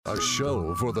A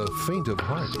show for the faint of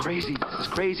heart. It's crazy, it's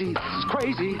crazy, it's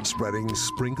crazy. Spreading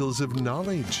sprinkles of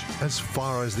knowledge as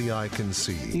far as the eye can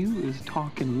see. You is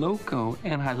talking loco,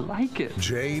 and I like it.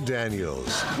 Jay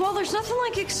Daniels. Well, there's nothing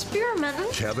like experimenting.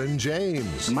 Kevin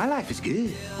James. My life is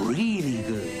good, really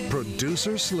good.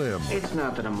 Producer Slim. It's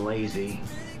not that I'm lazy.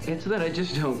 It's that I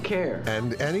just don't care.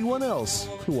 And anyone else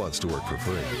who wants to work for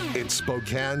free. It's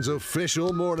Spokane's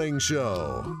official morning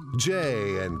show.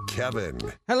 Jay and Kevin.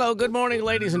 Hello, good morning,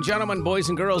 ladies and gentlemen, boys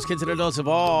and girls, kids and adults of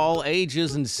all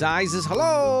ages and sizes.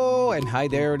 Hello, and hi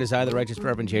there. It is I, the Righteous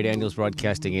Reverend Jay Daniels,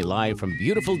 broadcasting a live from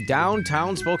beautiful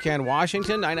downtown Spokane,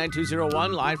 Washington,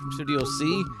 99201, live from Studio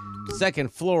C,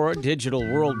 second floor, Digital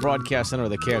World Broadcast Center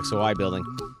of the KXOI building.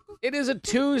 It is a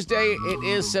Tuesday. It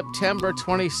is September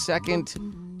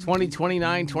 22nd.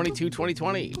 2029, 22,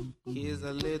 2020.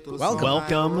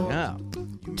 Welcome Yeah.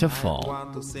 to fall.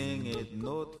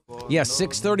 Yeah,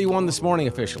 6:31 this morning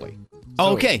officially.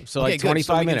 Okay. So like good.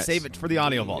 25 we minutes. Can save it for the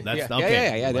audio vault. That's Yeah,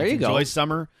 okay. yeah, there Let's you go. Enjoy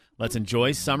summer. Let's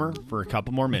enjoy summer for a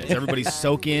couple more minutes. Everybody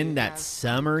soak in that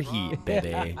summer heat,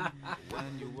 baby.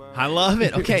 I love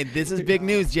it. Okay, this is big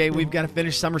news, Jay. We've got to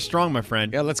finish summer strong, my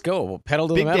friend. Yeah, let's go. We'll pedal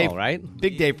to Big the day, metal, right?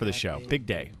 Big day for the show. Big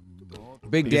day.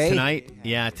 Big Because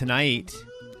day. tonight,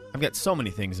 I've got so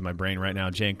many things in my brain right now,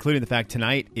 Jay, including the fact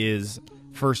tonight is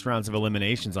first rounds of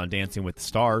eliminations on Dancing with the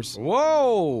Stars.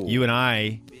 Whoa. You and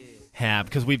I have,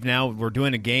 because we're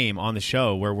doing a game on the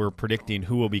show where we're predicting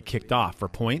who will be kicked off for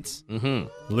points. Mm-hmm.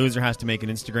 The loser has to make an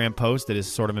Instagram post that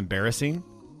is sort of embarrassing,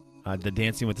 the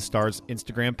Dancing with the Stars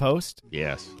Instagram post.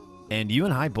 Yes. And you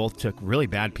and I both took really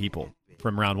bad people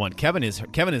from round one. Kevin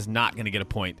is not going to get a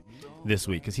point this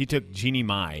week because he took Jeannie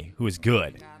Mai, who is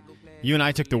good. You and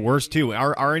I took the worst two.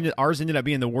 Ours ended up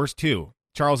being the worst two.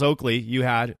 Charles Oakley,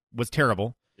 was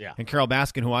terrible. Yeah. And Carol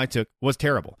Baskin, who I took, was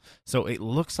terrible. So it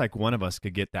looks like one of us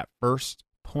could get that first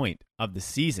point of the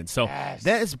season. So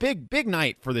that is big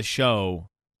night for the show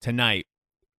tonight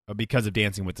because of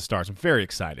Dancing with the Stars. I'm very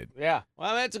excited. Yeah.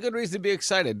 Well, that's a good reason to be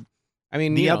excited. I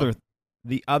mean,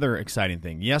 The other exciting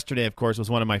thing, yesterday, of course, was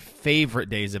one of my favorite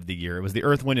days of the year. It was the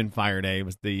Earth, Wind, and Fire Day. It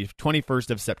was the 21st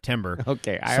of September.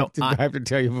 Okay, I have to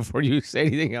tell you before you say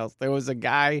anything else. There was a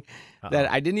guy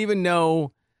that I didn't even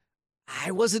know.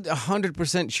 I wasn't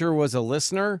 100% sure was a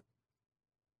listener,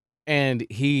 and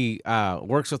he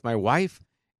works with my wife,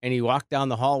 and he walked down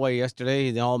the hallway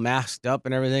yesterday, all masked up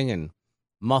and everything, and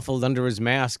muffled under his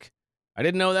mask. I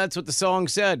didn't know that's what the song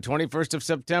said, 21st of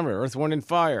September, Earth, Wind, and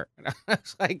Fire. And I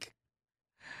was like,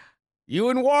 you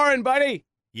and Warren, buddy.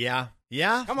 Yeah.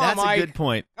 Come on, That's Mike. a good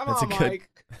point. That's a good. Mike.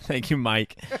 Thank you,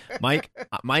 Mike. Mike,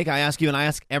 I ask you and I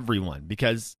ask everyone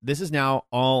because this is now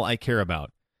all I care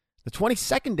about. The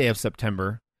 22nd day of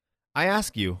September, I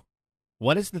ask you,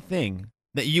 what is the thing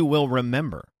that you will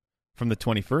remember from the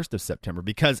 21st of September?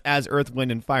 Because as Earth,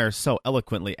 Wind, and Fire so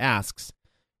eloquently asks,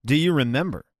 do you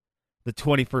remember the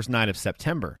 21st night of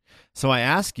September? So I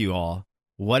ask you all,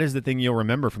 what is the thing you'll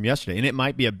remember from yesterday? And it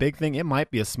might be a big thing. It might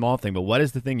be a small thing. But what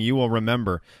is the thing you will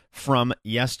remember from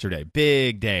yesterday?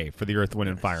 Big day for the Earth,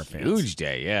 Wind, and Fire fans. Huge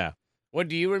day, yeah. What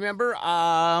do you remember?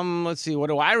 Let's see.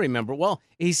 What do I remember? Well,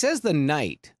 he says the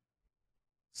night.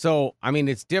 So, I mean,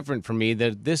 it's different for me.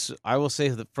 I will say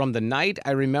that from the night,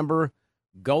 I remember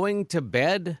going to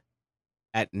bed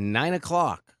at 9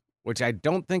 o'clock, which I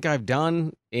don't think I've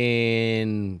done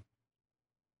in,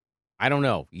 I don't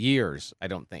know, years, I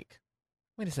don't think.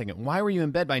 Wait a second. Why were you in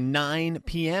bed by 9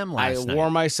 p.m. last night? I wore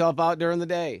myself out during the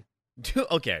day.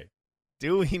 Okay.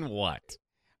 Doing what?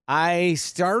 I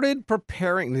started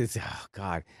preparing. Oh,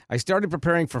 God. I started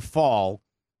preparing for fall.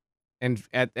 And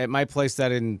at my place,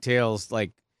 that entails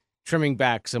like trimming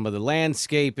back some of the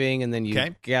landscaping. And then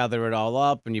you gather it all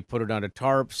up and you put it onto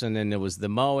tarps. And then there was the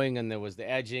mowing and there was the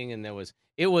edging. And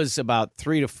it was about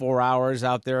 3 to 4 hours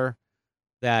out there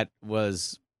that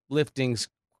was lifting,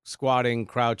 squatting,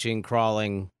 crouching,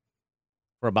 crawling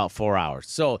for about 4 hours.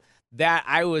 So that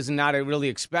I was not really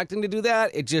expecting to do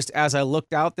that. It just, as I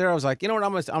looked out there, I was like, you know what,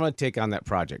 I'm gonna take on that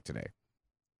project today.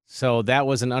 So that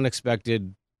was an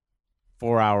unexpected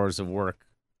 4 hours of work.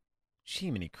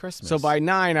 Jiminy Christmas. So by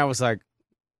 9, I was like,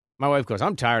 my wife goes,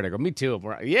 I'm tired. I go, me too.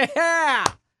 Yeah.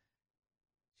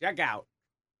 Check out.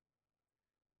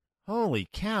 Holy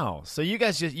cow. So you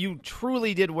guys you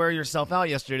truly did wear yourself out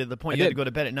yesterday to the point you had to go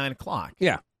to bed at 9 o'clock.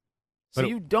 Yeah. So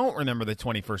you don't remember the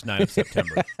 21st night of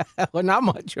September. Well, not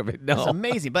much of it, no. It's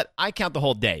amazing, but I count the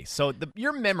whole day. So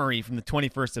your memory from the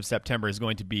 21st of September is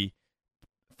going to be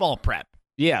fall prep.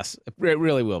 Yes, it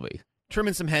really will be.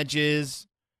 Trimming some hedges,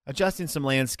 adjusting some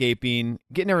landscaping,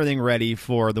 getting everything ready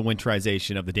for the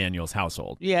winterization of the Daniels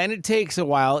household. Yeah, and it takes a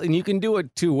while, and you can do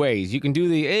it two ways. You can do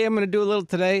hey, I'm going to do a little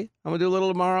today, I'm going to do a little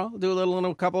tomorrow, do a little in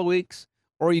a couple of weeks,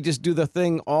 or you just do the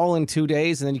thing all in 2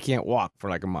 days, and then you can't walk for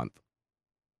like a month.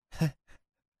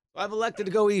 I've elected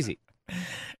to go easy.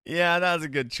 Yeah, that was a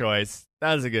good choice.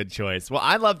 That was a good choice. Well,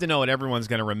 I'd love to know what everyone's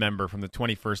going to remember from the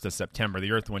 21st of September,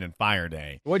 the Earth, Wind, and Fire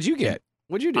Day. What'd you get?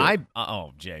 What'd you do?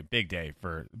 Jay, big day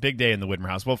in the Whitmer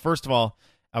house. Well, first of all,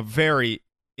 a very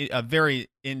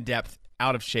in-depth,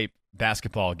 out-of-shape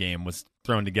basketball game was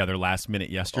thrown together last minute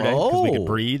yesterday because we could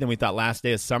breathe, and we thought last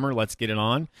day of summer, let's get it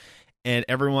on. And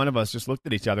every one of us just looked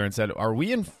at each other and said, are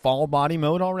we in fall body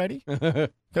mode already?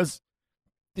 Because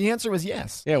the answer was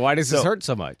yes. Yeah, why does this hurt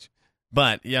so much?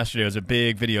 But yesterday was a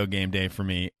big video game day for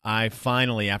me. I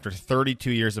finally, after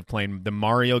 32 years of playing the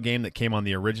Mario game that came on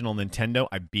the original Nintendo,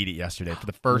 I beat it yesterday for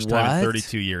the first time in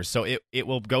 32 years. So it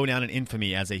will go down in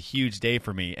infamy as a huge day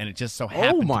for me, and it just so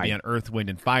happened to be on Earth, Wind,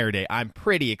 and Fire Day. I'm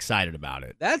pretty excited about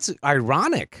it. That's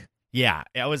ironic. Yeah,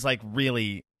 it was like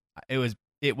really, it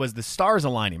was the stars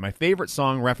aligning. My favorite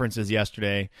song references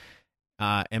yesterday,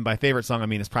 and by favorite song, I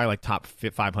mean it's probably like top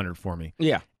 500 for me.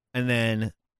 Yeah. And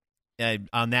then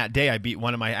on that day, I beat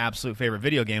one of my absolute favorite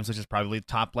video games, which is probably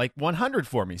top like 100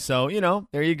 for me. So,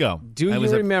 there you go. Do you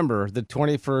remember the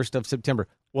 21st of September?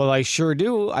 Well, I sure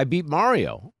do. I beat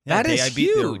Mario. That is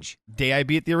huge. Day I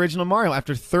beat the original Mario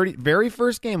after very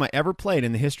first game I ever played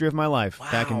in the history of my life.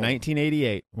 Wow. Back in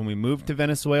 1988 when we moved to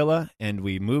Venezuela and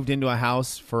we moved into a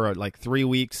house for like 3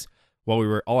 weeks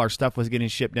while all our stuff was getting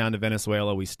shipped down to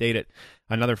Venezuela. We stayed at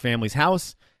another family's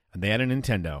house and they had a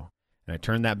Nintendo. And I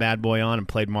turned that bad boy on and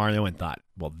played Mario and thought,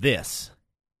 well, this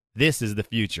is the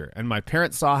future. And my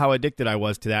parents saw how addicted I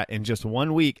was to that in just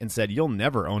 1 week and said, you'll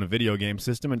never own a video game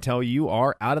system until you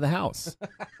are out of the house.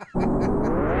 They were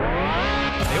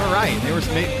right. They were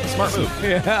smart move.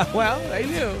 Yeah, well, they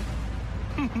knew.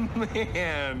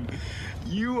 Man,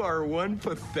 you are one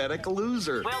pathetic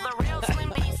loser. Will the real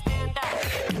Slim B stand up?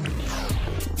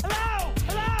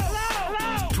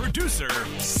 Producer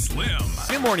Slim.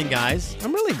 Good morning, guys.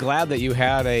 I'm really glad that you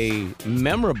had a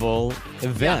memorable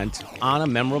event on a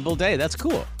memorable day. That's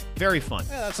cool. Very fun.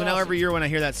 Yeah, that's so awesome. Now every year when I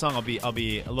hear that song, I'll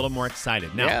be a little more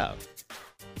excited. Now, yeah.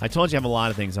 I told you I have a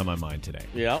lot of things on my mind today.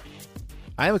 Yep.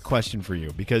 I have a question for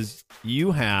you because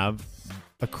you have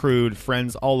accrued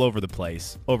friends all over the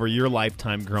place over your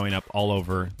lifetime growing up all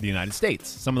over the United States.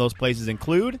 Some of those places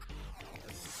include...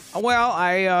 Well,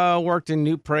 I worked in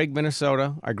New Prague,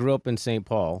 Minnesota. I grew up in St.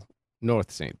 Paul, North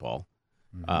St. Paul.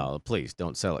 Please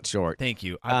don't sell it short. Thank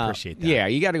you. I appreciate that. Yeah,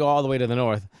 you got to go all the way to the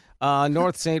north.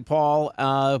 North St. Paul,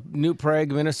 New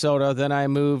Prague, Minnesota. Then I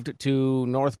moved to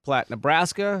North Platte,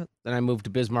 Nebraska. Then I moved to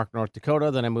Bismarck, North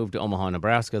Dakota. Then I moved to Omaha,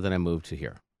 Nebraska. Then I moved to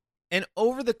here. And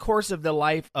over the course of the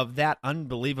life of that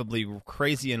unbelievably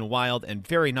crazy and wild and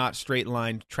very not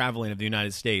straight-line traveling of the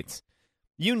United States,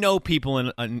 you know people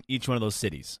in each one of those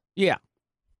cities. Yeah.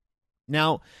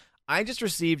 Now, I just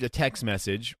received a text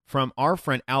message from our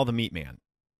friend Al the Meat Man.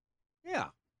 Yeah.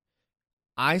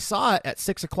 I saw it at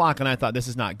 6 o'clock, and I thought, this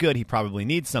is not good. He probably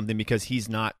needs something because he's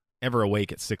not ever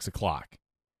awake at 6 o'clock.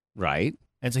 Right.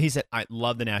 And so he said, I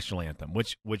love the national anthem,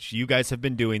 which you guys have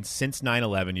been doing since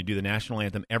 9/11. You do the national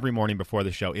anthem every morning before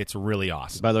the show. It's really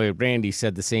awesome. By the way, Randy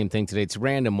said the same thing today. It's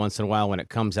random once in a while when it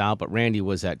comes out, but Randy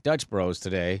was at Dutch Bros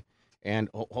today. And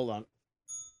hold on.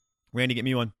 Randy, get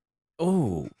me one.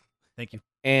 Oh. Thank you.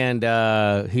 And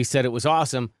he said it was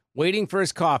awesome. Waiting for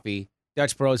his coffee,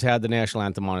 Dutch Bros had the national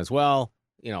anthem on as well.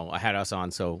 I had us on,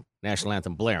 so national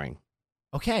anthem blaring.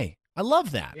 Okay. I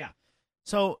love that. Yeah.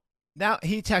 So now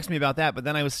he texted me about that, but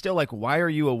then I was still like, why are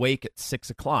you awake at 6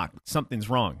 o'clock?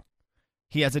 Something's wrong.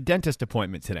 He has a dentist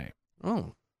appointment today.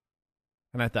 Oh.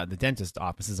 And I thought the dentist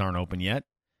offices aren't open yet.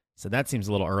 So that seems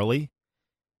a little early.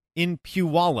 In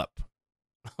Puyallup,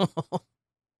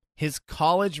 his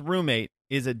college roommate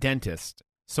is a dentist.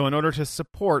 So in order to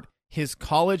support his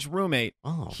college roommate,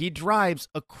 he drives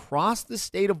across the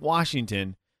state of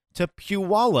Washington to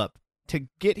Puyallup to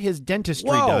get his dentistry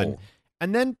done,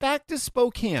 and then back to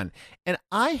Spokane. And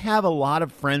I have a lot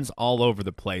of friends all over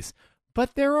the place,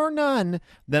 but there are none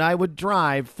that I would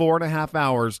drive 4.5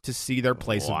 hours to see their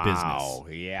place of business.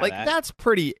 Yeah. Like that's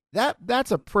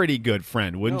a pretty good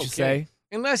friend, wouldn't you say?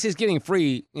 Unless he's getting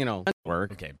free,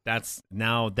 work. Okay, that's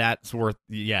worth,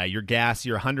 your gas,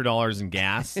 your $100 in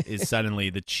gas is suddenly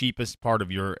the cheapest part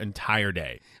of your entire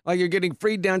day. Like you're getting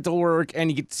free dental work and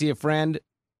you get to see a friend.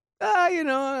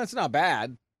 That's not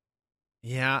bad.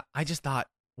 Yeah, I just thought,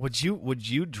 would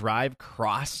you drive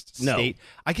cross state? No.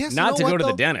 I guess not to go to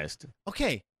the dentist.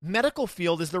 Okay, medical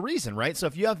field is the reason, right? So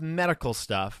if you have medical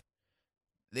stuff,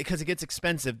 because it gets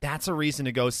expensive, that's a reason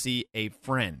to go see a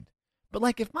friend. But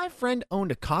like if my friend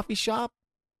owned a coffee shop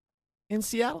in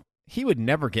Seattle, he would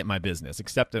never get my business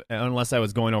except unless I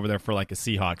was going over there for like a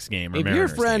Seahawks game or If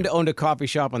Mariners your friend game. owned a coffee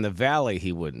shop on the Valley,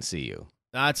 he wouldn't see you.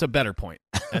 That's a better point.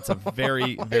 That's a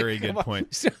very, very good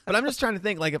point. But I'm just trying to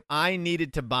think, like, if I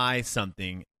needed to buy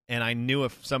something and I knew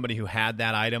if somebody who had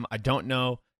that item, I don't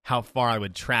know how far I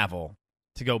would travel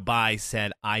to go buy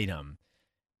said item.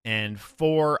 And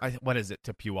what is it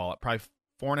to Puyallup? Probably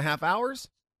 4.5 hours?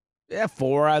 Yeah,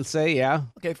 4, I'd say, yeah.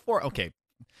 Okay, 4. Okay.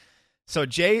 So,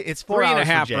 Jay, it's 4 hours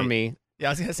 3.5 for Jay. for me. Yeah,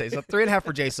 I was going to say, so 3.5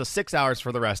 for Jay, so 6 hours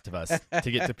for the rest of us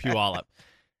to get to Puyallup.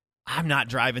 I'm not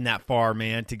driving that far,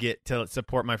 man, to get to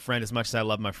support my friend as much as I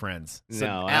love my friends. So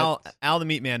No, Al the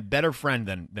Meat Man, better friend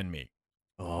than me.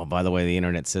 Oh, by the way, the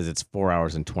internet says it's 4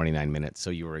 hours and 29 minutes, so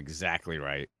you were exactly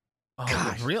right.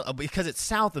 Oh, real? Because it's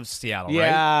south of Seattle,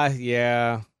 right?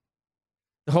 Yeah.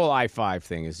 The whole I-5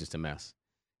 thing is just a mess.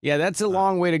 Yeah, that's a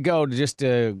long way to go to just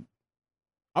to...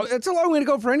 Oh, that's a long way to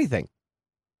go for anything.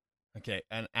 Okay,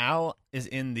 and Al is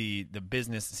in the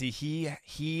business. See,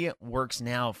 he works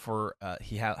now for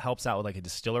he helps out with like a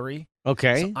distillery.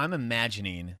 Okay. So I'm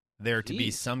imagining there to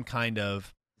be some kind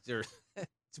of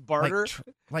It's barter?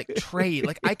 like trade.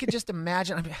 Like I could just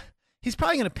imagine. I mean, he's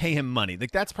probably going to pay him money.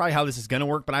 Like that's probably how this is going to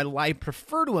work. But I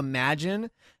prefer to imagine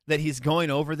that he's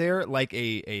going over there like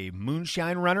a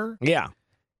moonshine runner. Yeah.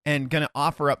 And going to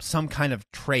offer up some kind of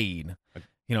trade,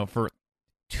 for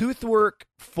tooth work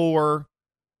for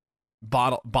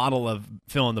bottle of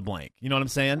fill in the blank. You know what I'm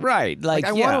saying? Right. Like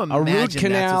I yeah, want to a root imagine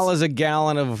canal is a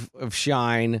gallon of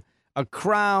shine. A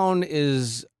crown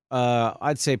is,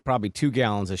 I'd say, probably 2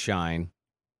 gallons of shine.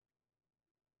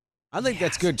 I think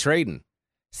that's good trading.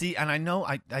 See, and I know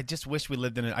I just wish we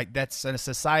lived in it. That's a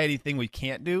society thing we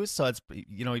can't do. So it's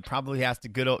he probably has to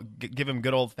give him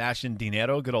good old fashioned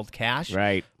dinero, good old cash.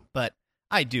 Right. But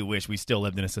I do wish we still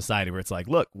lived in a society where it's like,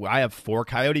 look, I have 4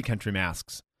 Coyote Country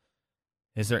masks.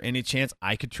 Is there any chance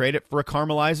I could trade it for a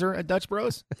caramelizer at Dutch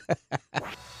Bros?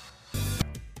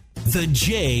 The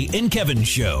Jay and Kevin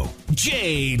Show.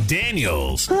 Jay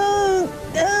Daniels. No.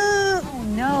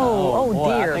 Oh,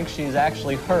 boy, dear. I think she's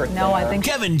actually hurt. No, I think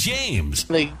Kevin James.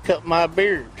 They cut my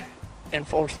beard and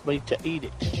forced me to eat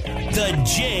it. The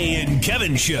Jay and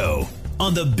Kevin Show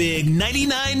on the Big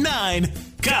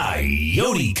 99.9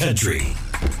 Coyote Country.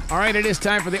 All right, it is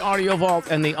time for the Audio Vault,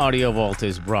 and the Audio Vault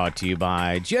is brought to you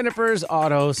by Jennifer's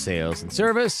Auto Sales and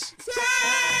Service.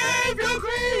 Save your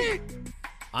creek!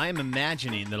 I am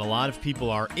imagining that a lot of people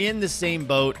are in the same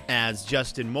boat as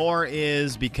Justin Moore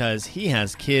is because he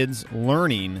has kids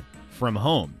learning from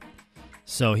home.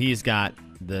 So he's got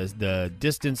the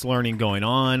distance learning going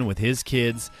on with his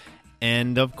kids.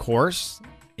 And, of course,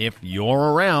 if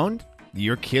you're around,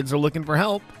 your kids are looking for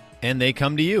help, and they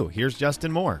come to you. Here's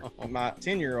Justin Moore. My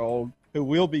 10-year-old, who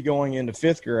will be going into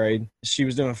 5th grade, she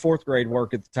was doing 4th grade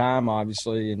work at the time,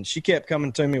 obviously, and she kept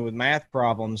coming to me with math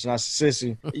problems. And I said,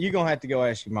 Sissy, you're going to have to go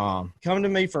ask your mom. Come to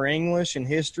me for English and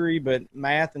history, but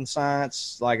math and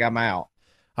science, like, I'm out.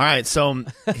 All right, so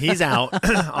he's out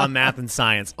on math and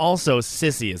science. Also,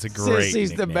 Sissy is a great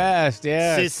Sissy's nickname. the best,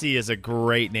 yeah. Sissy is a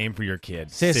great name for your kid.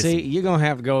 Sissy, you're going to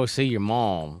have to go see your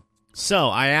mom. So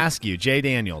I ask you, Jay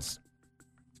Daniels,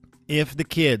 if the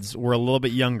kids were a little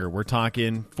bit younger, we're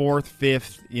talking 4th,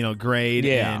 5th, grade,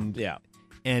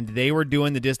 and they were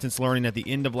doing the distance learning at the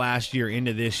end of last year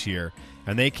into this year,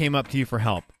 and they came up to you for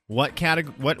help, what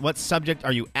subject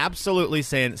are you absolutely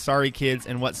saying, sorry, kids,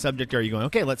 and what subject are you going,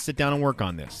 okay, let's sit down and work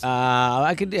on this?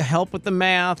 I could help with the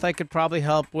math. I could probably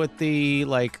help with the,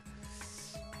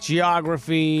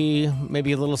 geography,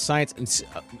 maybe a little science. And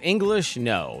English,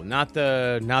 no. Not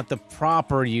the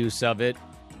proper use of it.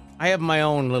 I have my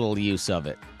own little use of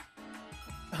it.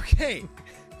 Okay.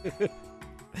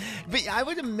 But I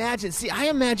would imagine, I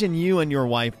imagine you and your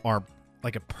wife are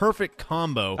like a perfect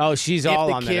combo. Oh, she's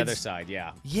all on the other side,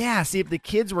 yeah. Yeah, see, if the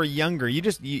kids were younger,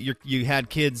 you had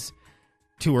kids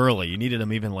too early. You needed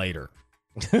them even later.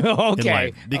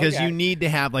 Okay. Because you need to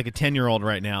have like a 10-year-old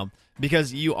right now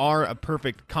because you are a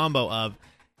perfect combo of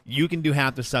you can do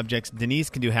half the subjects,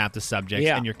 Denise can do half the subjects,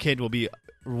 and your kid will be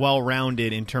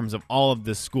well-rounded in terms of all of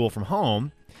the school from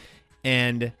home,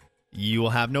 and you will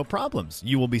have no problems.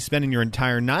 You will be spending your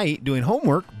entire night doing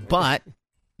homework, but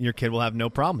your kid will have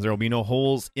no problems. There will be no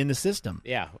holes in the system.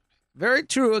 Yeah, very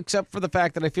true, except for the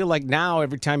fact that I feel like now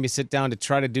every time you sit down to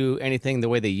try to do anything the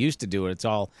way they used to do it, it's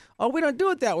all, we don't do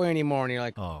it that way anymore. And you're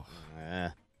like,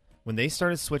 when they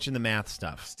started switching the math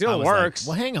stuff. Still works.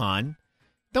 Like, well, hang on.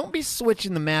 Don't be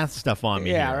switching the math stuff on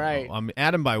me. Yeah, here. right.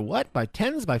 Add by what? By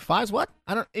tens? By fives? What?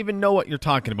 I don't even know what you're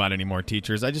talking about anymore,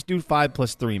 teachers. I just do 5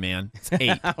 plus 3, man. It's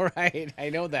 8. All right, I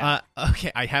know that.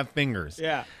 Okay, I have fingers.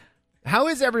 Yeah. How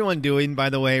is everyone doing, by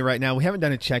the way, right now? We haven't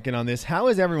done a check-in on this. How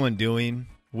is everyone doing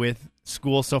with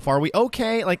school so far? Are we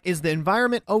okay? Like, is the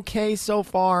environment okay so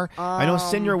far? I know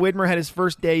Senior Widmer had his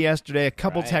first day yesterday, a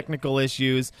couple technical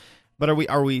issues. But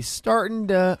are we starting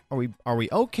to are we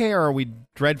okay, or are we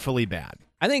dreadfully bad?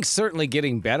 I think certainly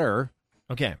getting better.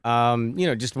 Okay.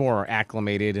 Just more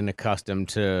acclimated and accustomed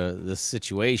to the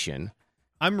situation.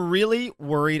 I'm really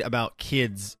worried about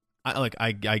kids.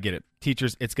 I get it.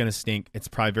 Teachers, it's going to stink. It's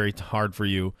probably very hard for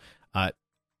you.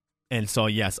 And so,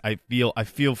 yes, I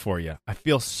feel for you. I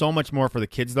feel so much more for the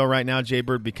kids, though, right now,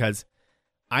 Jaybird, because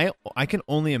I can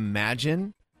only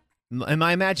imagine, in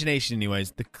my imagination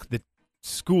anyways, the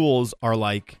schools are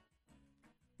like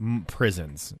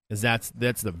prisons. That's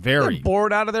the very... They're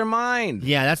bored out of their mind.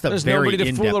 Yeah, that's the There's very nobody to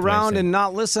in-depth fool around way and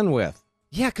not listen with.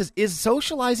 Yeah, because is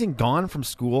socializing gone from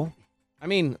school? I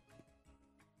mean,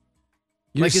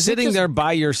 you're Like, is it sitting just- there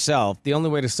by yourself. The only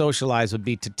way to socialize would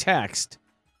be to text,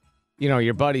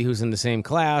 your buddy who's in the same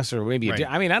class, or maybe Right.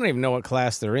 I don't even know what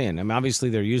class they're in. I mean,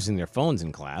 obviously they're using their phones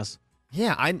in class.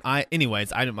 Yeah,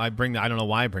 anyways, I don't know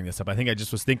why I bring this up. I think I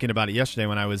just was thinking about it yesterday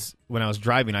when I was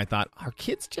driving. I thought, are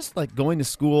kids just like going to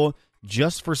school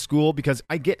just for school? Because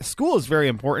I get school is very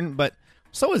important, but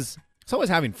so is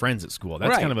having friends at school. That's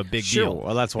Right. kind of a big Sure. deal.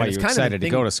 Well, that's why And it's you're kind of the excited to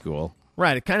thing- go to school.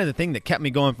 Right, it's kind of the thing that kept me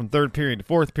going from third period to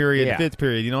fourth period Yeah. to fifth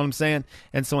period. You know what I'm saying?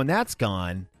 And so when that's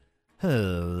gone,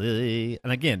 and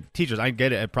again, teachers, I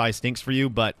get it. It probably stinks for you,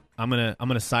 but I'm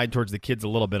gonna side towards the kids a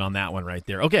little bit on that one right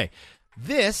there. Okay,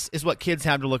 this is what kids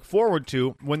have to look forward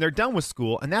to when they're done with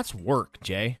school, and that's work,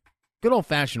 Jay. Good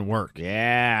old-fashioned work.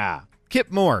 Yeah.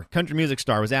 Kip Moore, country music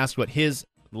star, was asked what his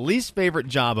least favorite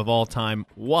job of all time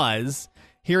was.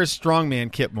 Here is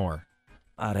strongman Kip Moore.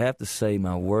 I'd have to say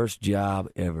my worst job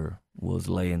ever was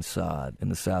laying sod in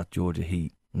the South Georgia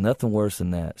heat. Nothing worse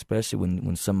than that, especially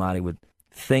when somebody would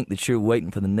think that you're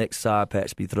waiting for the next sod patch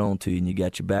to be thrown to you, and you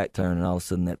got your back turned, and all of a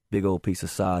sudden that big old piece of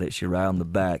sod hits you right on the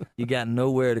back. You got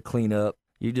nowhere to clean up.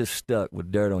 You're just stuck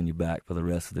with dirt on your back for the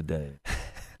rest of the day.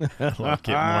 I love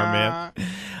Kip Moore, man.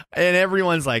 And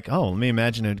everyone's like, oh, let me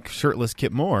imagine a shirtless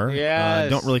Kip Moore. Yes.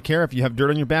 Don't really care if you have dirt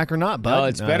on your back or not, bud. No,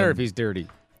 it's better if he's dirty.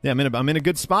 Yeah, I'm in a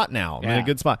good spot now. I'm in a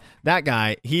good spot. That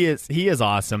guy, he is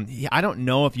awesome. I don't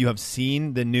know if you have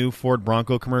seen the new Ford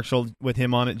Bronco commercial with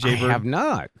him on it, Jaybird. I have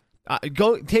not.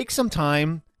 Go take some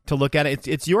time to look at it.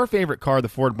 It's your favorite car, the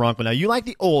Ford Bronco. Now, you like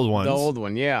the old ones. The old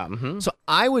one, yeah. Mm-hmm. So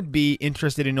I would be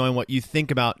interested in knowing what you think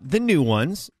about the new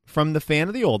ones from the fan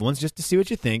of the old ones, just to see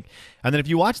what you think. And then if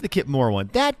you watch the Kip Moore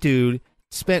one, that dude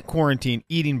spent quarantine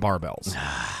eating barbells.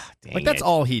 Like, that's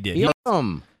all he did.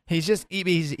 He's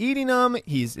he's eating them.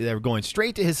 They're going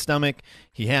straight to his stomach.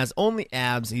 He has only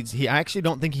abs. I actually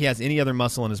don't think he has any other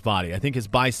muscle in his body. I think his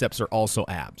biceps are also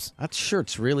abs. That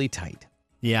shirt's really tight.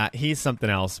 Yeah, he's something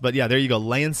else. But yeah, there you go.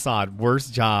 Laying sod,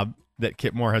 worst job that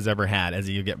Kip Moore has ever had, as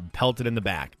you get pelted in the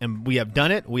back. And we have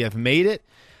done it. We have made it.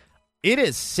 It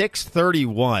is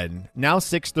 6:31, now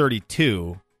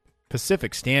 6:32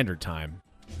 Pacific Standard Time.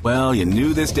 Well, you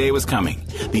knew this day was coming.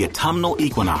 The autumnal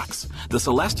equinox, the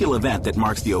celestial event that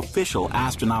marks the official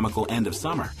astronomical end of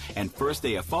summer and first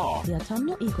day of fall. The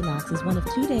autumnal equinox is one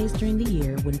of 2 days during the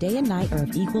year when day and night are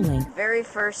of equal length. Very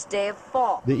first day of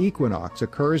fall. The equinox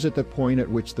occurs at the point at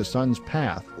which the sun's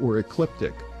path, or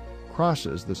ecliptic,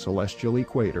 crosses the celestial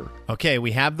equator. Okay,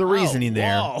 we have the reasoning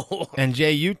there. And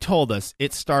Jay, you told us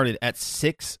it started at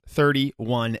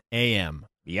 6:31 a.m.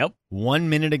 Yep. 1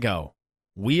 minute ago.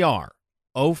 We are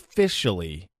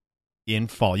officially in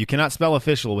fall. You cannot spell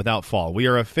official without fall. We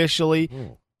are officially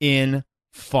in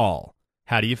fall.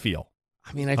 How do you feel?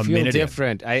 I mean, I feel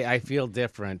different. I feel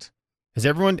different. Is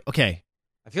everyone okay?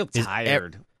 I feel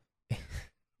tired.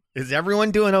 Is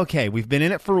everyone doing okay? We've been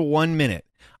in it for 1 minute.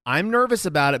 I'm nervous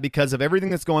about it because of everything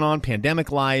that's going on,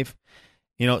 pandemic life.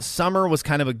 Summer was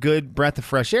kind of a good breath of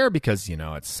fresh air because,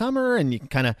 it's summer and you can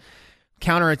kind of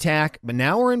counterattack. But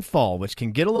now we're in fall, which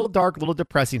can get a little dark, a little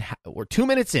depressing. We're 2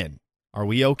 minutes in. Are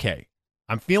we okay?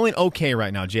 I'm feeling okay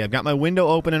right now, Jay. I've got my window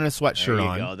open and a sweatshirt on.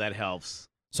 There you go. That helps.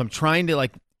 So I'm trying to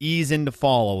ease into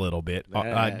fall a little bit.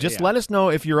 Just yeah. let us know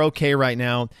if you're okay right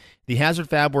now. The Hazard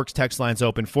Fab Works text line's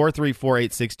open,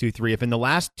 434-8623. If in the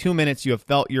last 2 minutes you have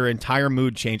felt your entire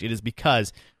mood change, it is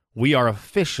because we are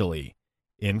officially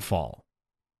in fall.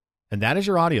 And that is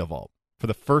your audio vault for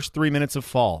the first 3 minutes of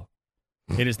fall.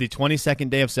 It is the 22nd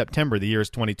day of September. The year is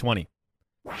 2020.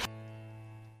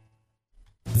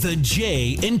 The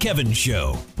Jay and Kevin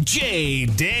Show. Jay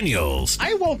Daniels.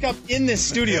 I woke up in this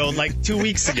studio like 2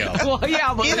 weeks ago. Well,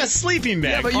 yeah, but in a sleeping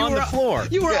bag but on the floor.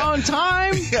 You were on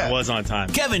time? I was on time.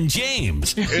 Kevin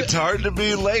James. It's hard to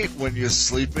be late when you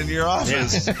sleep in your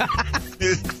office. Yeah.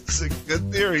 It's a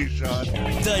good theory, Sean.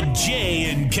 The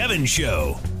Jay and Kevin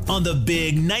Show on the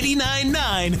Big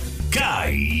 99.9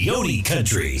 Coyote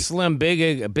Country. Slim,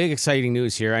 big exciting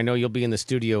news here. I know you'll be in the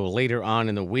studio later on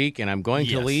in the week, and I'm going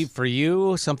to leave for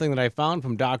you something that I found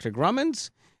from Dr.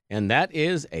 Grumman's, and that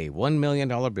is a $1 million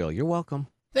bill. You're welcome.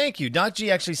 Thank you. Doc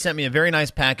G actually sent me a very nice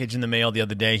package in the mail the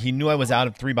other day. He knew I was out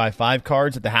of 3x5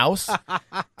 cards at the house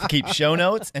to keep show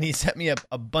notes, and he sent me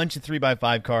a bunch of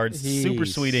 3x5 cards. Super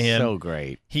sweet of him. So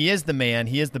great. He is the man.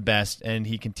 He is the best, and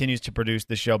he continues to produce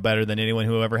the show better than anyone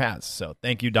who ever has. So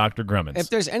thank you, Dr. Grumman's. If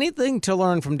there's anything to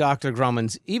learn from Dr.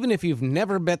 Grumman's, even if you've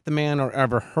never met the man or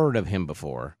ever heard of him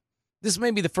before, this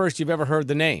may be the first you've ever heard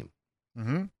the name.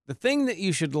 Mm-hmm. The thing that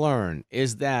you should learn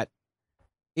is that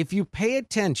if you pay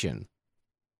attention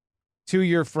to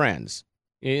your friends,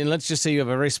 and let's just say you have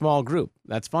a very small group,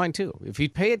 that's fine too. If you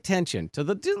pay attention to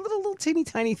the little teeny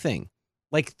tiny thing,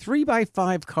 like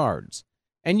 3x5 cards,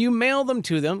 and you mail them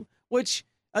to them, which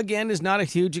again is not a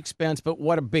huge expense, but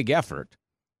what a big effort.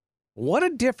 What a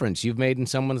difference you've made in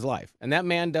someone's life. And that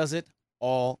man does it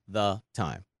all the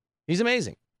time. He's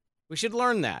amazing. We should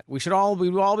learn that. We would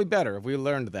all be better if we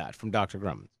learned that from Dr.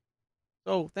 Grumman.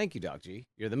 So thank you, Doc G.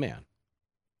 You're the man.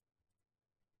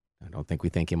 I don't think we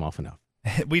thank him off enough.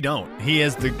 We don't. He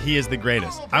is the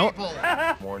greatest.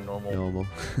 More normal. Normal.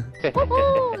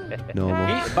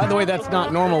 By the way, that's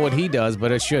not normal what he does,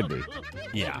 but it should be.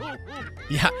 Yeah.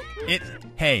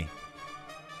 Hey,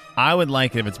 I would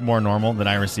like it if it's more normal that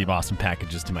I receive awesome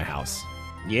packages to my house.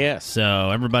 Yes. So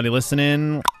everybody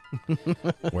listening,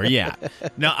 where you at?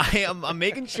 No, I'm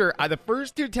making sure. The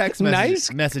first two text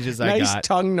messages I got. Nice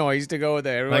tongue noise to go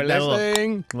there. Like that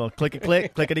listening. little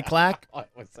click-a-click, clickety-clack.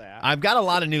 What's that? I've got a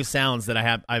lot of new sounds that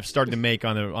I've started to make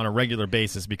on a regular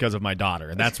basis because of my daughter,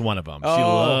 and that's one of them. She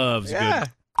loves good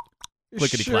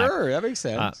clickety-clack. Sure, that makes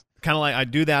sense. Kind of like I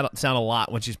do that sound a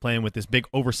lot when she's playing with this big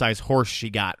oversized horse she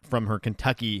got from her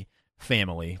Kentucky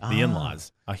family, the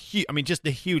in-laws. Just the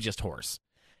hugest horse.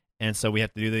 And so we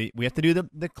have to do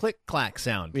the click clack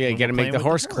sound. Yeah, you got to make the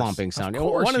horse clomping sound.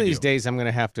 One of these days, I'm going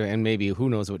to have to, and maybe who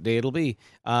knows what day it'll be.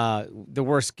 The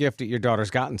worst gift that your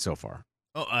daughter's gotten so far.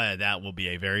 Oh, that will be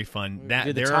a very fun.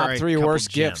 The top 3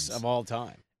 worst gifts of all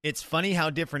time. It's funny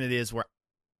how different it is. Where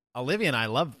Olivia and I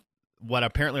love what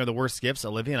apparently are the worst gifts.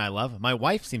 Olivia and I love. My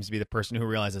wife seems to be the person who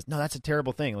realizes, no, that's a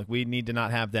terrible thing. Like we need to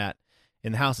not have that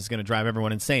in the house. Is going to drive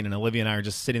everyone insane. And Olivia and I are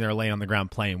just sitting there laying on the ground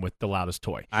playing with the loudest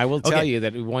toy. I will tell you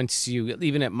that once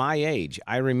even at my age,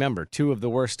 I remember 2 of the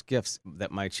worst gifts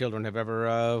that my children have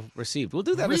ever received. We'll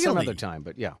do that some other time,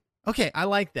 but yeah. Okay, I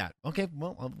like that. Okay,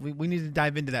 well, we need to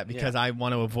dive into that because I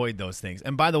want to avoid those things.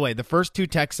 And by the way, the first 2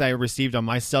 texts I received on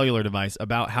my cellular device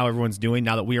about how everyone's doing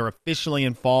now that we are officially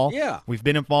in fall. Yeah. We've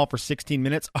been in fall for 16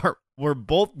 minutes. We're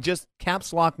both just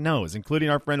caps lock no's, including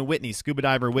our friend Whitney, scuba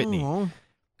diver Whitney. Aww.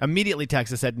 Immediately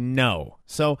texted said no.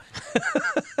 So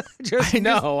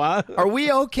no. Are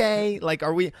we okay? Like,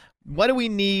 what do we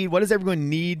need? What does everyone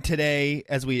need today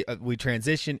as we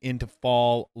transition into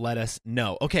fall? Let us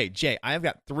know. Okay, Jay, I've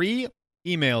got 3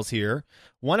 emails here.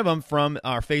 One of them from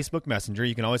our Facebook Messenger.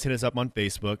 You can always hit us up on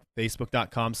Facebook,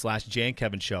 facebook.com/Jay and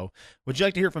Kevin Show. Would you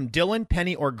like to hear from Dylan,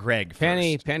 Penny, or Greg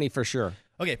first? Penny for sure.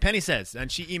 Okay, Penny says,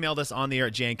 and she emailed us on the air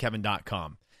at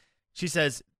jayandkevin.com. She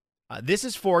says, this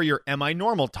is for your Am I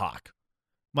Normal talk.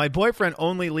 My boyfriend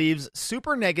only leaves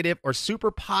super negative or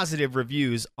super positive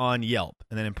reviews on Yelp.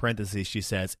 And then in parentheses, she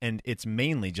says, and it's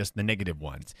mainly just the negative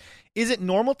ones. Is it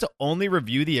normal to only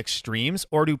review the extremes,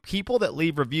 or do people that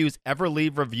leave reviews ever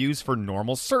leave reviews for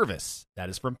normal service? That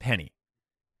is from Penny.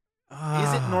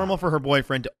 Is it normal for her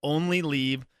boyfriend to only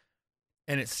leave,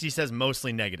 and she says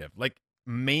mostly negative, like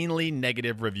mainly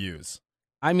negative reviews?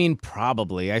 I mean,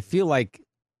 probably. I feel like,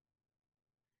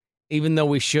 even though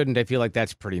we shouldn't, I feel like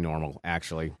that's pretty normal,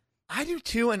 actually. I do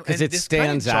too, and it this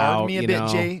stands kind of jarred out me a bit,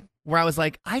 Jay, where I was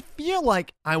like, I feel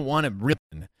like I want to rip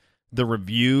the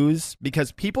reviews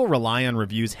because people rely on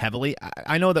reviews heavily.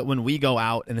 I know that when we go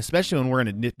out, and especially when we're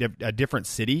in a different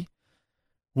city,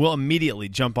 we'll immediately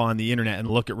jump on the internet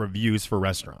and look at reviews for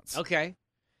restaurants. Okay.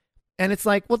 And it's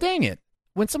like, well, dang it.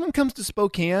 When someone comes to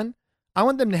Spokane, I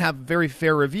want them to have very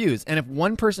fair reviews. And if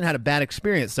one person had a bad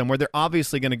experience somewhere, they're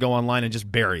obviously going to go online and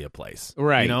just bury a place.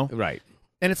 Right. You know? Right.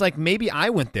 And it's like, maybe I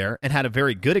went there and had a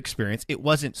very good experience. It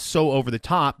wasn't so over the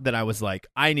top that I was like,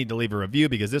 I need to leave a review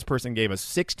because this person gave us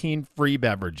 16 free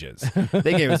beverages.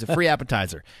 They gave us a free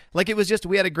appetizer. Like, it was just,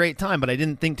 we had a great time, but I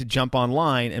didn't think to jump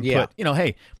online and put,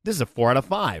 hey, this is a 4 out of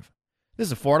 5. This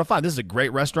is a 4 out of 5. This is a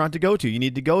great restaurant to go to. You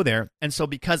need to go there. And so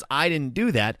because I didn't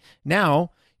do that, now,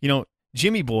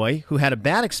 Jimmy Boy, who had a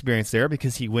bad experience there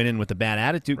because he went in with a bad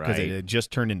attitude because it had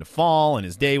just turned into fall and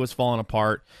his day was falling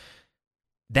apart.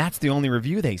 That's the only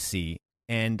review they see.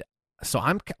 And so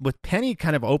I'm with Penny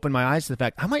kind of opened my eyes to the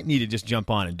fact I might need to just jump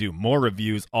on and do more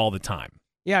reviews all the time.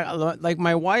 Yeah, like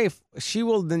my wife, she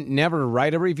will never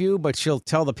write a review, but she'll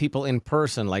tell the people in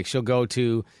person. Like she'll go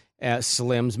to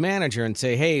Slim's manager and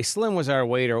say, hey, Slim was our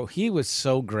waiter. He was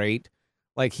so great.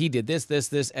 Like he did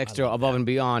this extra above and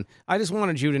beyond. I just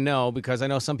wanted you to know because I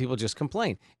know some people just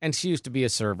complain. And she used to be a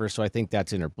server, so I think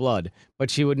that's in her blood.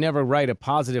 But she would never write a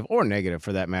positive or negative,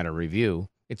 for that matter, review.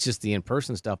 It's just the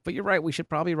in-person stuff. But you're right. We should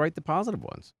probably write the positive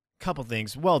ones. Couple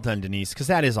things. Well done, Denise, because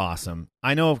that is awesome.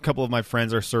 I know a couple of my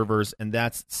friends are servers, and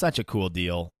that's such a cool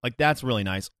deal. Like, that's really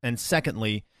nice. And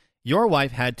secondly, your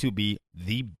wife had to be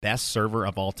the best server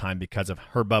of all time because of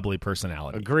her bubbly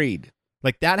personality. Agreed.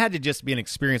 Like, that had to just be an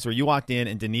experience where you walked in,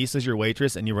 and Denise is your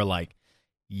waitress, and you were like,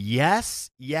 yes,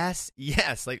 yes,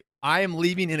 yes. Like, I am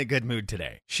leaving in a good mood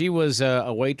today. She was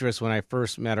a waitress when I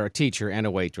first met her, a teacher and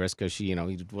a waitress, because she,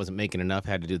 he wasn't making enough,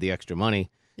 had to do the extra money.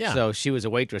 Yeah. So she was a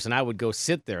waitress, and I would go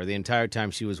sit there the entire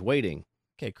time she was waiting.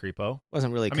 Okay, creepo.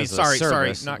 Wasn't really. I mean, of the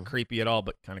service. not creepy at all,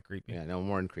 but kind of creepy. Yeah, no,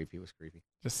 more than creepy. It was creepy.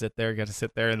 Just sit there. You got to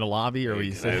sit there in the lobby, or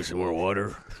you have some more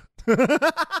water?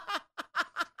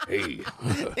 Hey,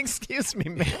 excuse me,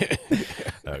 ma'am.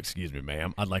 Excuse me,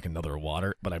 ma'am. I'd like another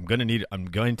water, but I'm going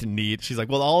to need. She's like,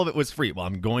 well, all of it was free. Well,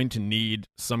 I'm going to need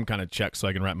some kind of check so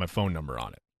I can write my phone number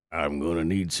on it. I'm going to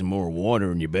need some more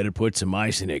water, and you better put some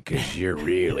ice in it because you're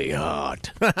really hot.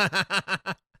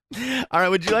 All right,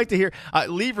 would you like to hear,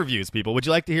 leave reviews, people. Would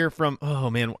you like to hear from,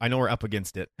 oh, man, I know we're up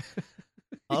against it.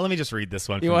 Let me just read this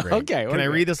one from Greg. Okay. Can I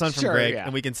read this one from Greg? Yeah.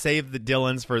 And we can save the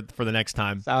Dylan's for the next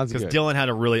time. Sounds good. Because Dylan had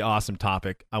a really awesome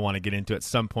topic I want to get into at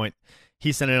some point.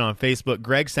 He sent it on Facebook.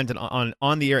 Greg sent it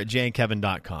on the air at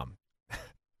jayandkevin.com.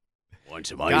 Want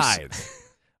some ice? Guys.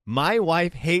 My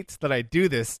wife hates that I do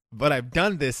this, but I've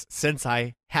done this since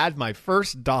I had my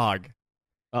first dog.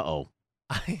 Uh-oh.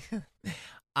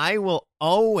 I will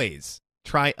always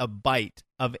try a bite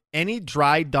of any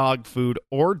dry dog food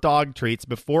or dog treats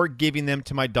before giving them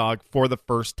to my dog for the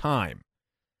first time.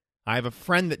 I have a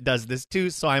friend that does this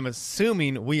too, so I'm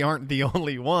assuming we aren't the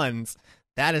only ones.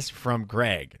 That is from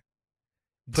Greg.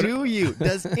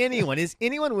 Is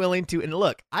anyone willing to, and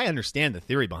look, I understand the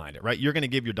theory behind it, right? You're going to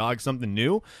give your dog something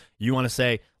new. You want to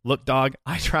say, look, dog,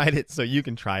 I tried it, so you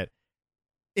can try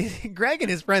it. Greg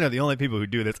and his friend are the only people who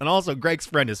do this. And also, Greg's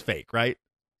friend is fake, right?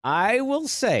 I will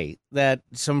say that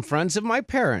some friends of my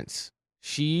parents,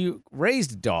 she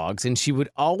raised dogs, and she would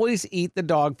always eat the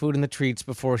dog food and the treats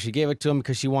before she gave it to him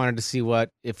because she wanted to see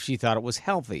if she thought it was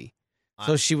healthy.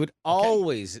 So she would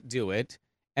always do it.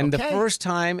 And the first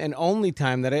time and only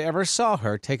time that I ever saw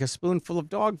her take a spoonful of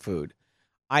dog food,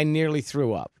 I nearly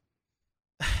threw up.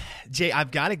 Jay,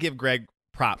 I've got to give Greg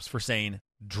props for saying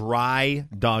dry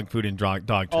dog food and dog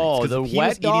treats. Oh, the he wet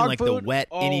was dog eating like food? the wet,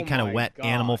 any kind of wet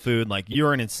animal food. Like,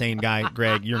 you're an insane guy,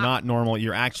 Greg. You're not normal.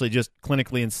 You're actually just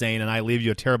clinically insane, and I leave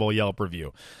you a terrible Yelp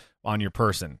review on your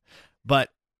person. But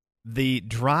the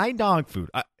dry dog food,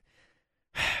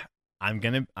 I'm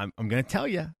gonna tell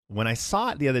you, when I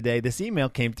saw it the other day, this email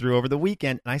came through over the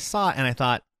weekend, and I saw it, and I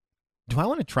thought, do I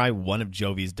want to try one of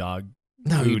Jovi's dog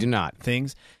No, you do not.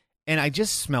 things? And I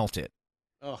just smelt it.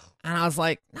 Ugh. And I was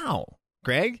like, no,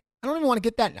 Greg, I don't even want to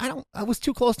get that. I was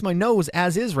too close to my nose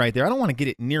as is right there. I don't want to get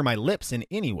it near my lips in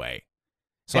any way.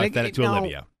 So I fed it to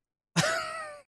Olivia.